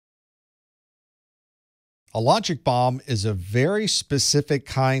A logic bomb is a very specific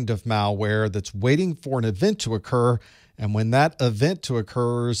kind of malware that's waiting for an event to occur, and when that event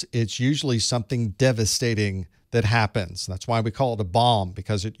occurs, it's usually something devastating that happens. That's why we call it a bomb,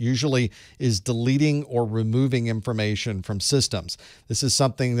 because it usually is deleting or removing information from systems. This is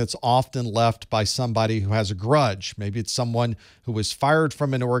something that's often left by somebody who has a grudge. Maybe it's someone who was fired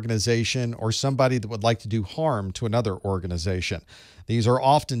from an organization or somebody that would like to do harm to another organization. These are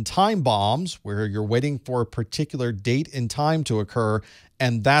often time bombs where you're waiting for a particular date and time to occur,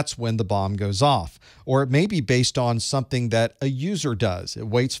 and that's when the bomb goes off. Or it may be based on something that a user does. It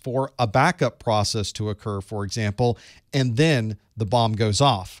waits for a backup process to occur, for example, and then the bomb goes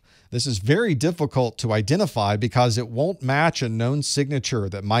off. This is very difficult to identify because it won't match a known signature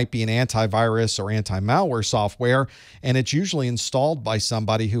that might be an antivirus or anti-malware software, and it's usually installed by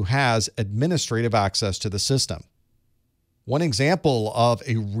somebody who has administrative access to the system. One example of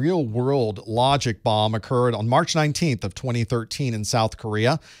a real-world logic bomb occurred on March 19th of 2013 in South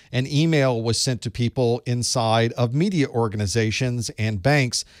Korea. An email was sent to people inside of media organizations and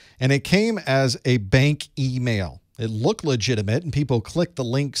banks, and it came as a bank email. It looked legitimate, and people clicked the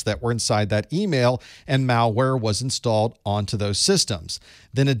links that were inside that email, and malware was installed onto those systems.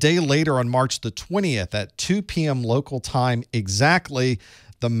 Then a day later, on March the 20th at 2 p.m. local time exactly,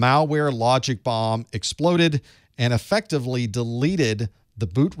 the malware logic bomb exploded and effectively deleted the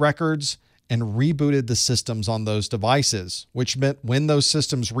boot records and rebooted the systems on those devices, which meant when those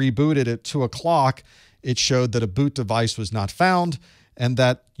systems rebooted at 2 o'clock, it showed that a boot device was not found and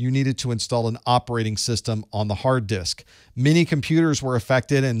that you needed to install an operating system on the hard disk. Many computers were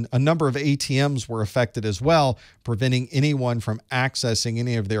affected, and a number of ATMs were affected as well, preventing anyone from accessing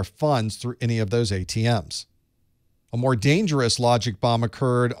any of their funds through any of those ATMs. A more dangerous logic bomb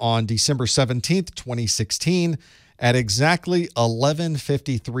occurred on December 17th, 2016 at exactly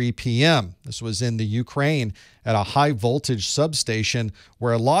 11:53 p.m. This was in the Ukraine at a high voltage substation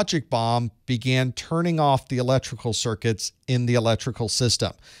where a logic bomb began turning off the electrical circuits in the electrical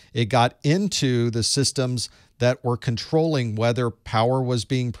system. It got into the systems that were controlling whether power was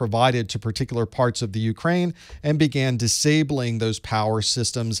being provided to particular parts of the Ukraine and began disabling those power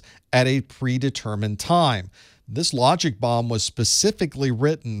systems at a predetermined time. This logic bomb was specifically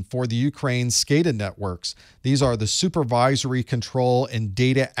written for the Ukraine SCADA networks. These are the supervisory control and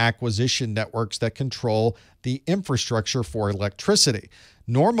data acquisition networks that control the infrastructure for electricity.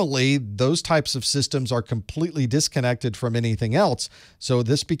 Normally, those types of systems are completely disconnected from anything else, so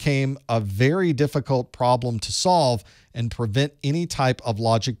this became a very difficult problem to solve and prevent any type of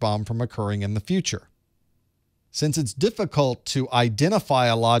logic bomb from occurring in the future. Since it's difficult to identify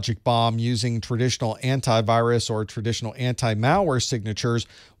a logic bomb using traditional antivirus or traditional anti-malware signatures,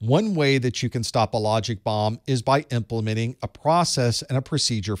 one way that you can stop a logic bomb is by implementing a process and a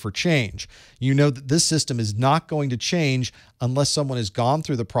procedure for change. You know that this system is not going to change unless someone has gone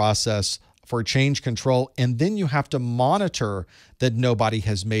through the process for change control, and then you have to monitor that nobody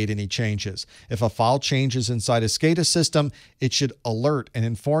has made any changes. If a file changes inside a SCADA system, it should alert and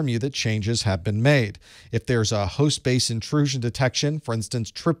inform you that changes have been made. If there's a host-based intrusion detection, for instance,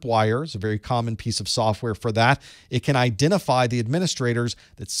 Tripwire is a very common piece of software for that, it can identify the administrators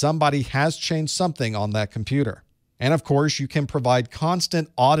that somebody has changed something on that computer. And of course, you can provide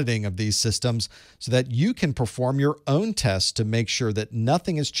constant auditing of these systems so that you can perform your own tests to make sure that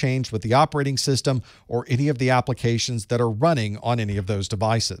nothing has changed with the operating system or any of the applications that are running on any of those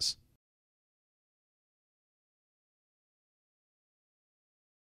devices.